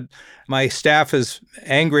 I said, my staff is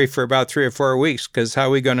angry for about 3 or 4 weeks because how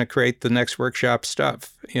are we going to create the next workshop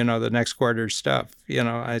stuff, the next quarter stuff?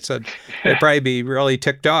 I said, they'd probably be really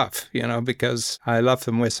ticked off, because I left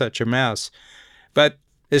them with such a mess. But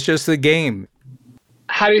it's just the game.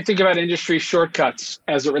 How do you think about industry shortcuts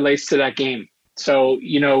as it relates to that game? So,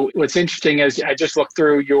 what's interesting is I just looked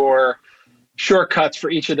through your shortcuts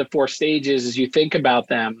for each of the 4 stages as you think about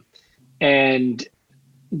them, and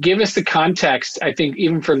give us the context. I think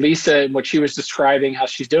even for Lisa and what she was describing, how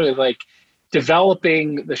she's doing, like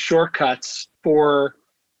developing the shortcuts for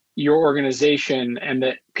your organization and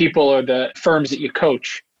the people or the firms that you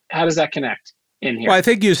coach. How does that connect in here? Well, I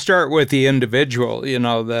think you start with the individual,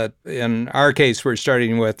 that in our case, we're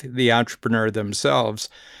starting with the entrepreneur themselves.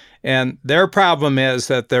 And their problem is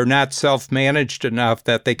that they're not self-managed enough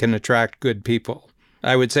that they can attract good people.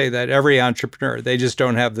 I would say that every entrepreneur, they just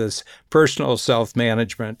don't have this personal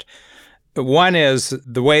self-management. One is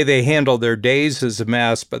the way they handle their days is a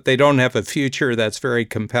mess, but they don't have a future that's very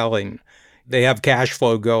compelling. They have cash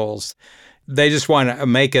flow goals. They just want to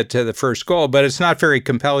make it to the first goal, but it's not very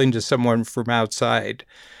compelling to someone from outside.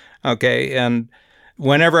 Okay. And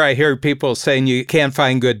whenever I hear people saying you can't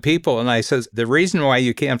find good people, and I says, the reason why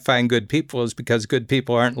you can't find good people is because good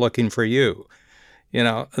people aren't looking for you.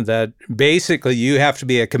 That basically you have to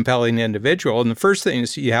be a compelling individual. And the first thing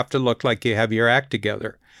is you have to look like you have your act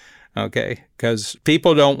together. Okay. Because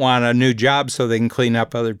people don't want a new job so they can clean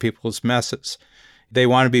up other people's messes. They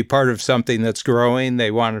want to be part of something that's growing.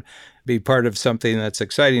 They want to be part of something that's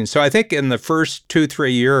exciting. So I think in the first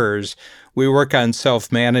 2-3 years, we work on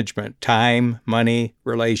self-management, time, money,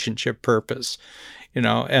 relationship, purpose,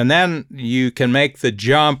 and then you can make the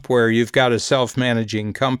jump where you've got a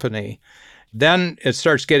self-managing company. Then it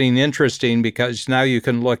starts getting interesting because now you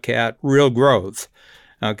can look at real growth.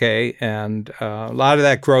 Okay. And a lot of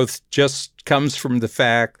that growth just comes from the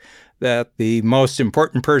fact that the most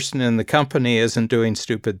important person in the company isn't doing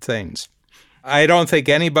stupid things. I don't think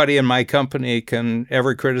anybody in my company can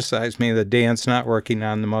ever criticize me that Dan's not working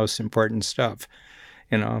on the most important stuff.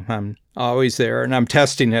 I'm always there and I'm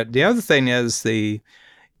testing it. The other thing is the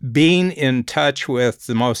being in touch with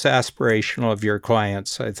the most aspirational of your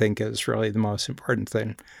clients, I think, is really the most important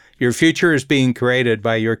thing. Your future is being created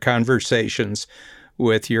by your conversations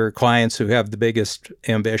with your clients who have the biggest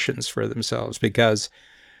ambitions for themselves, because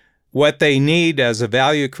what they need as a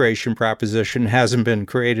value creation proposition hasn't been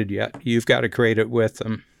created yet. You've got to create it with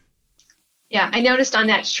them. Yeah, I noticed on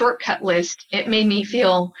that shortcut list, it made me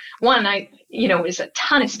feel, it was a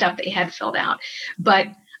ton of stuff they had filled out, but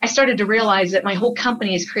I started to realize that my whole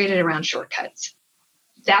company is created around shortcuts.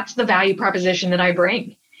 That's the value proposition that I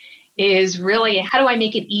bring, is really how do I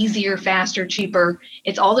make it easier, faster, cheaper?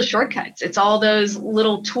 It's all the shortcuts. It's all those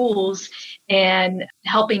little tools and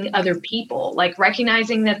helping other people, like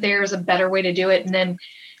recognizing that there's a better way to do it and then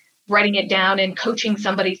writing it down and coaching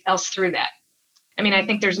somebody else through that. I mean, I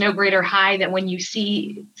think there's no greater high than when you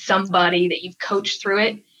see somebody that you've coached through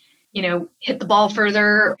it, hit the ball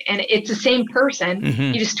further, and it's the same person.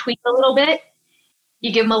 Mm-hmm. You just tweak a little bit.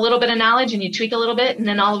 You give them a little bit of knowledge and you tweak a little bit, and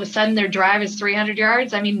then all of a sudden their drive is 300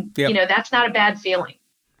 yards. I mean, yep. That's not a bad feeling.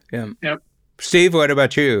 Yeah. Yep. Steve, what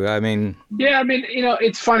about you?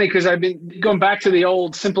 It's funny because I've been going back to the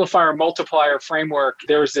old simplifier multiplier framework.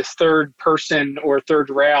 There's this third person or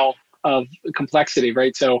third rail of complexity,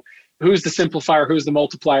 right? So who's the simplifier, who's the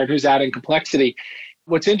multiplier, who's adding complexity?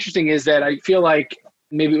 What's interesting is that I feel like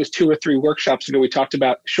maybe it was 2 or 3 workshops ago, we talked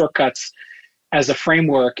about shortcuts as a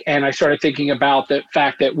framework. And I started thinking about the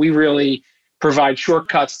fact that we really provide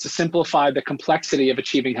shortcuts to simplify the complexity of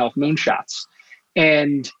achieving health moonshots.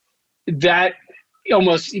 And that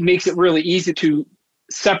almost makes it really easy to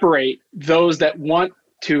separate those that want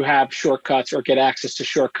to have shortcuts or get access to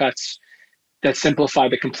shortcuts that simplify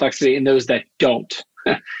the complexity and those that don't.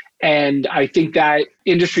 And I think that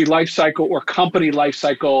industry lifecycle or company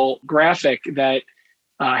lifecycle graphic that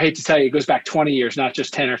I hate to tell you, it goes back 20 years, not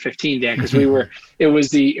just 10 or 15, Dan, because it was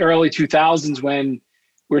the early 2000s when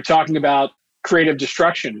we were talking about creative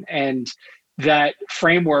destruction and that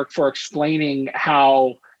framework for explaining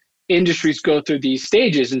how industries go through these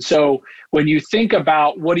stages. And so when you think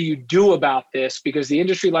about what do you do about this, because the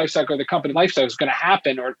industry lifecycle or the company lifecycle is going to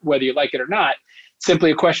happen, or whether you like it or not,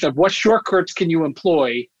 simply a question of what shortcuts can you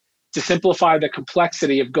employ to simplify the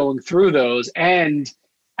complexity of going through those and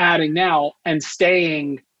adding now and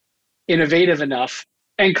staying innovative enough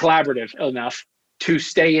and collaborative enough to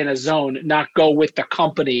stay in a zone, not go with the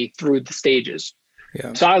company through the stages.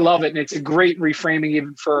 Yeah. So I love it. And it's a great reframing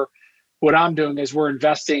even for what I'm doing is we're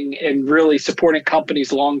investing in really supporting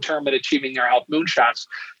companies long-term at achieving their health moonshots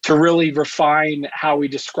to really refine how we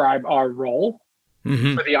describe our role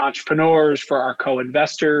for the entrepreneurs, for our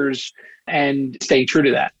co-investors, and staying true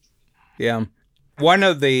to that. Yeah. One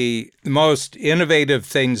of the most innovative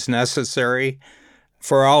things necessary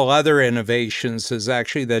for all other innovations is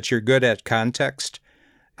actually that you're good at context.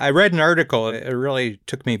 I read an article, it really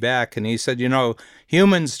took me back, and he said,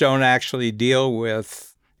 humans don't actually deal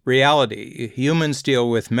with reality. Humans deal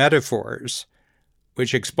with metaphors,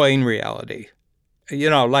 which explain reality.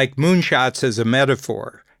 Like moonshots is a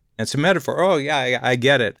metaphor. It's a metaphor. Oh, yeah, I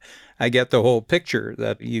get it. I get the whole picture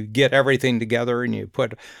that you get everything together and you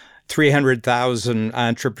put 300,000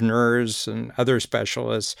 entrepreneurs and other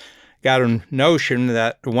specialists got a notion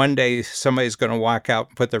that one day somebody's going to walk out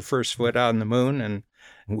and put their first foot on the moon, and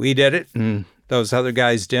we did it, and Those other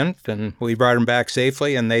guys didn't, and we brought them back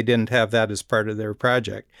safely, and they didn't have that as part of their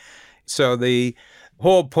project. So the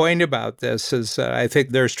whole point about this is I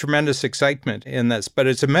think there's tremendous excitement in this, but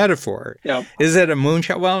it's a metaphor. Yeah. Is it a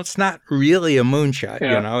moonshot? Well, it's not really a moonshot,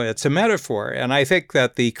 Yeah. it's a metaphor. And I think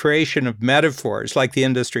that the creation of metaphors, like the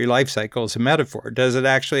industry life cycle, is a metaphor. Does it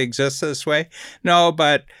actually exist this way? No,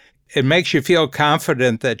 but it makes you feel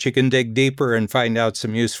confident that you can dig deeper and find out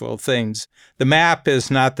some useful things. The map is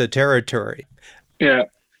not the territory. Yeah.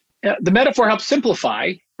 The metaphor helps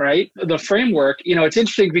simplify, right? The framework. It's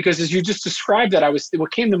interesting because as you just described that,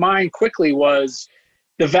 what came to mind quickly was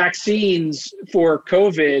the vaccines for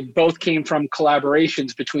COVID both came from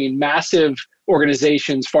collaborations between massive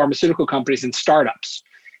organizations, pharmaceutical companies, and startups.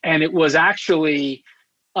 And it was actually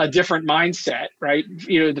a different mindset, right?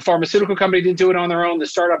 The pharmaceutical company didn't do it on their own. The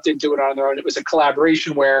startup didn't do it on their own. It was a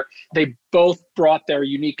collaboration where they both brought their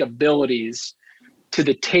unique abilities to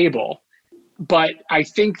the table. But I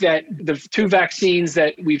think that the two vaccines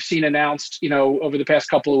that we've seen announced, over the past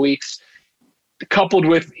couple of weeks, coupled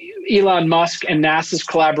with Elon Musk and NASA's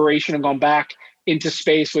collaboration and gone back into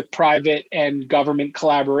space with private and government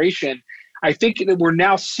collaboration, I think that we're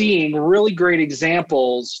now seeing really great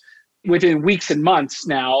examples within weeks and months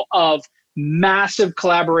now of massive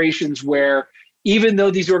collaborations where even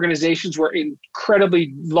though these organizations were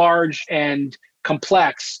incredibly large and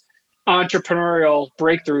complex, entrepreneurial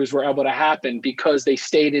breakthroughs were able to happen because they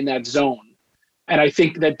stayed in that zone. And I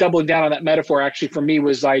think that doubling down on that metaphor actually for me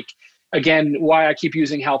was like, again, why I keep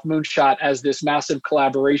using Health Moonshot as this massive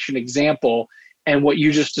collaboration example. And what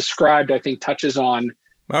you just described, I think, touches on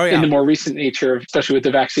in the more recent nature, especially with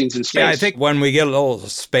the vaccines in space. Yeah, I think when we get a little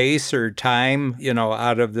space or time,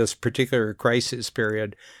 out of this particular crisis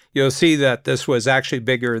period, you'll see that this was actually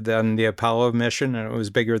bigger than the Apollo mission, and it was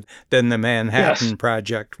bigger than the Manhattan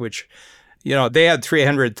Project, which, they had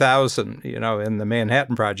 300,000, in the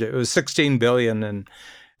Manhattan Project. It was $16 billion in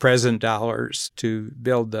present dollars to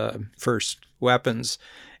build the first weapons.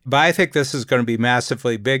 But I think this is going to be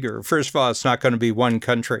massively bigger. First of all, it's not going to be one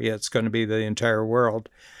country. It's going to be the entire world.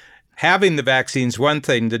 Having the vaccine's one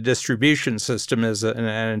thing. The distribution system is an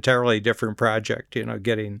entirely different project,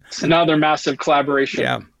 getting... It's another massive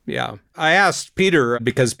collaboration. Yeah. I asked Peter,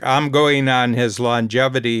 because I'm going on his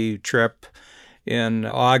longevity trip in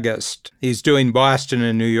August. He's doing Boston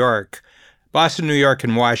and New York. Boston, New York,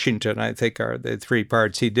 and Washington, I think, are the three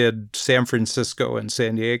parts. He did San Francisco and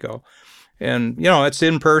San Diego. And, it's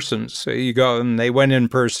in person. So you go, and they went in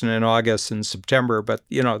person in August and September, but,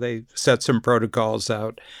 they set some protocols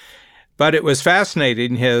out. But it was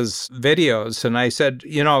fascinating, his videos. And I said,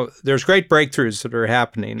 there's great breakthroughs that are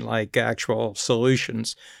happening, like actual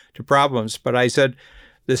solutions to problems. But I said,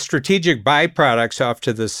 the strategic byproducts off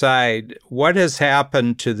to the side, what has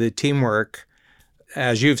happened to the teamwork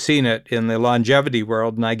as you've seen it in the longevity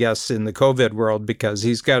world, and I guess in the COVID world, because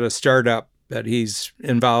he's got a startup that he's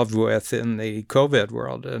involved with in the COVID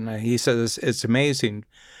world. And he says it's amazing.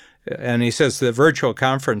 And he says the virtual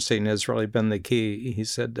conferencing has really been the key. He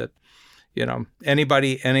said that,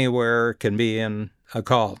 anybody, anywhere can be in a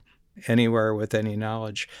call, anywhere with any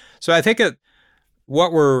knowledge. So I think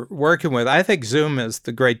what we're working with, I think Zoom is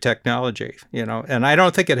the great technology, and I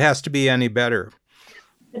don't think it has to be any better.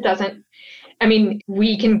 It doesn't. I mean,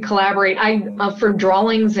 we can collaborate. For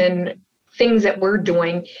drawings and things that we're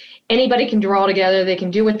doing, anybody can draw together. They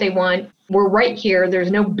can do what they want. We're right here.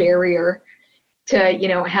 There's no barrier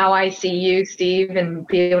to, how I see you, Steve, and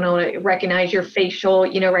be able to recognize your facial,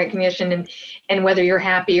 recognition and whether you're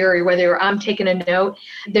happy or whether I'm taking a note.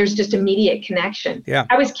 There's just immediate connection. Yeah.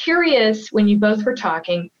 I was curious when you both were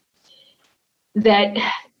talking that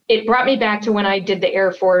it brought me back to when I did the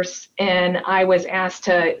Air Force and I was asked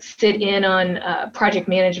to sit in on a project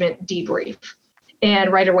management debrief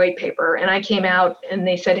and write a white paper. And I came out and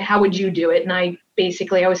they said, how would you do it? And I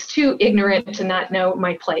was too ignorant to not know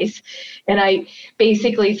my place. And I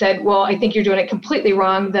basically said, well, I think you're doing it completely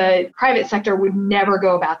wrong. The private sector would never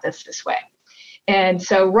go about this way. And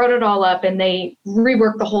so wrote it all up and they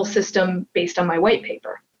reworked the whole system based on my white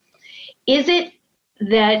paper. Is it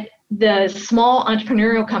that the small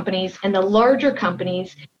entrepreneurial companies and the larger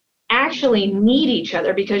companies actually need each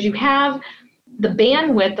other because you have the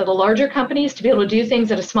bandwidth of the larger companies to be able to do things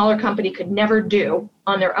that a smaller company could never do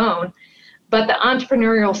on their own, but the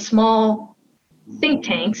entrepreneurial small think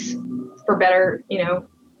tanks, for better,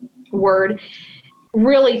 word,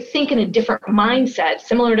 really think in a different mindset,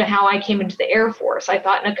 similar to how I came into the Air Force. I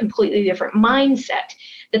thought in a completely different mindset,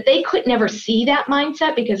 that they could never see that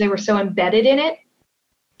mindset because they were so embedded in it.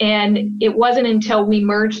 And it wasn't until we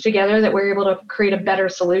merged together that we were able to create a better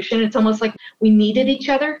solution. It's almost like we needed each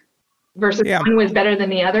other versus one was better than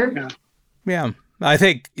the other. Yeah. Yeah. I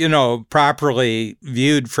think, properly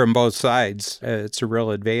viewed from both sides, it's a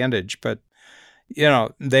real advantage. But,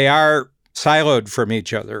 they are siloed from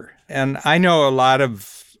each other. And I know a lot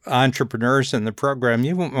of entrepreneurs in the program,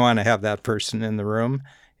 you wouldn't want to have that person in the room.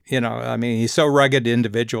 He's so rugged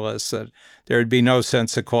individualist that there would be no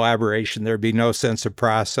sense of collaboration. There'd be no sense of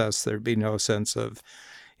process. There'd be no sense of,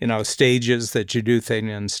 stages that you do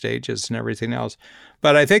things in stages and everything else.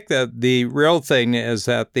 But I think that the real thing is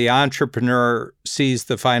that the entrepreneur sees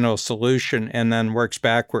the final solution and then works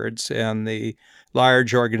backwards. And the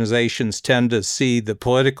large organizations tend to see the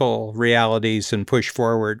political realities and push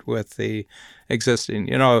forward with the existing.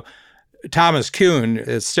 Thomas Kuhn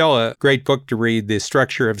is still a great book to read, The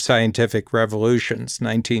Structure of Scientific Revolutions,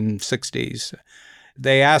 1960s.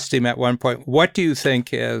 They asked him at one point, what do you think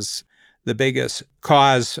is the biggest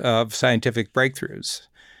cause of scientific breakthroughs?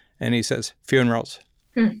 And he says, funerals.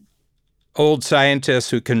 Old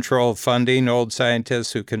scientists who control funding, old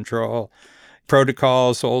scientists who control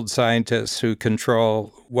protocols, old scientists who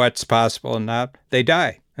control what's possible and not, they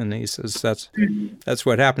die. And he says that's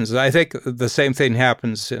what happens. I think the same thing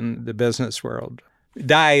happens in the business world.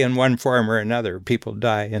 Die in one form or another. People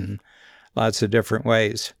die in lots of different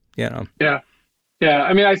ways, Yeah. Yeah.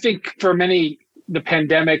 I think for many, the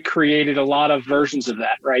pandemic created a lot of versions of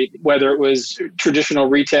that, right? Whether it was traditional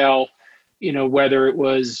retail, whether it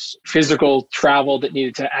was physical travel that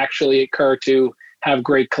needed to actually occur to have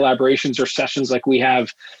great collaborations or sessions like we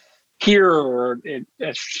have here or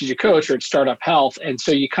at Strategic Coach or at Startup Health. And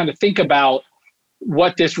so you kind of think about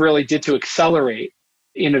what this really did to accelerate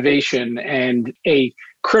innovation, and a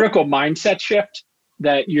critical mindset shift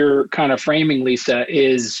that you're kind of framing, Lisa,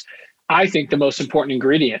 is, I think, the most important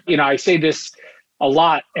ingredient. I say this a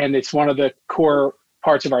lot, and it's one of the core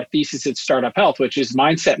parts of our thesis at Startup Health, which is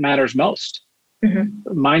mindset matters most.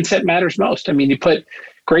 Mindset matters most. You put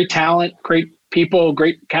great talent, great people,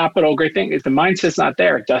 great capital, great thing. If the mindset's not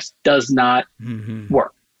there, it just does not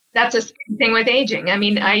work. That's the same thing with aging.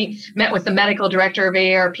 I met with the medical director of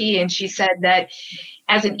AARP, and she said that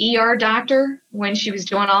as an ER doctor, when she was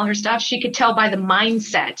doing all her stuff, she could tell by the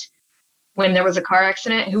mindset when there was a car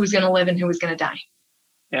accident who was going to live and who was going to die.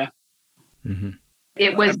 Yeah.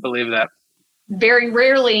 It was, I believe that. Very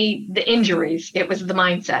rarely the injuries. It was the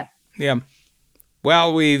mindset. Yeah.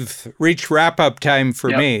 Well, we've reached wrap-up time for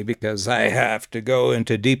me because I have to go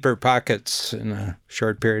into deeper pockets in a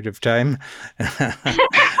short period of time.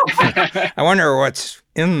 I wonder what's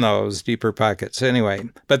in those deeper pockets anyway.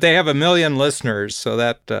 But they have 1 million listeners, so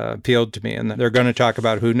that appealed to me. And they're going to talk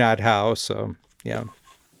about who, not how. So, yeah.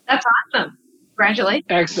 That's awesome. Congratulations.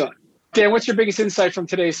 Excellent. Dan, what's your biggest insight from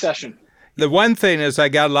today's session? The one thing is I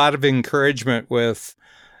got a lot of encouragement with,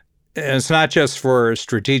 and it's not just for a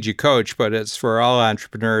strategic coach, but it's for all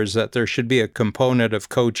entrepreneurs, that there should be a component of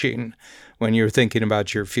coaching when you're thinking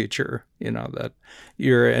about your future, that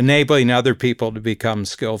you're enabling other people to become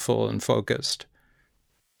skillful and focused.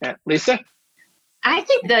 Yeah. Lisa? I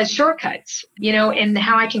think the shortcuts, and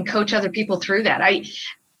how I can coach other people through that. I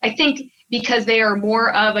think because they are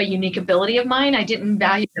more of a unique ability of mine, I didn't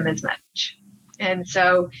value them as much. And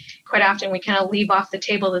so quite often we kind of leave off the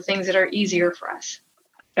table the things that are easier for us.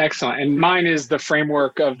 Excellent. And mine is the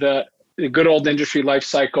framework of the good old industry life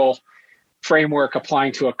cycle framework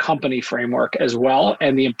applying to a company framework as well,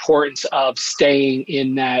 and the importance of staying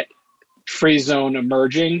in that free zone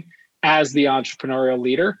emerging as the entrepreneurial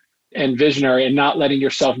leader and visionary, and not letting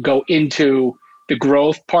yourself go into the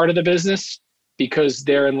growth part of the business, because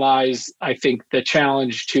therein lies, I think, the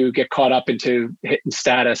challenge to get caught up into hitting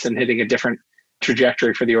status and hitting a different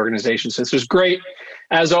trajectory for the organization. So this was great.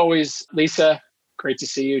 As always, Lisa, great to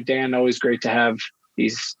see you. Dan, always great to have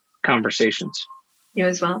these conversations. You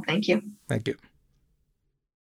as well. Thank you. Thank you.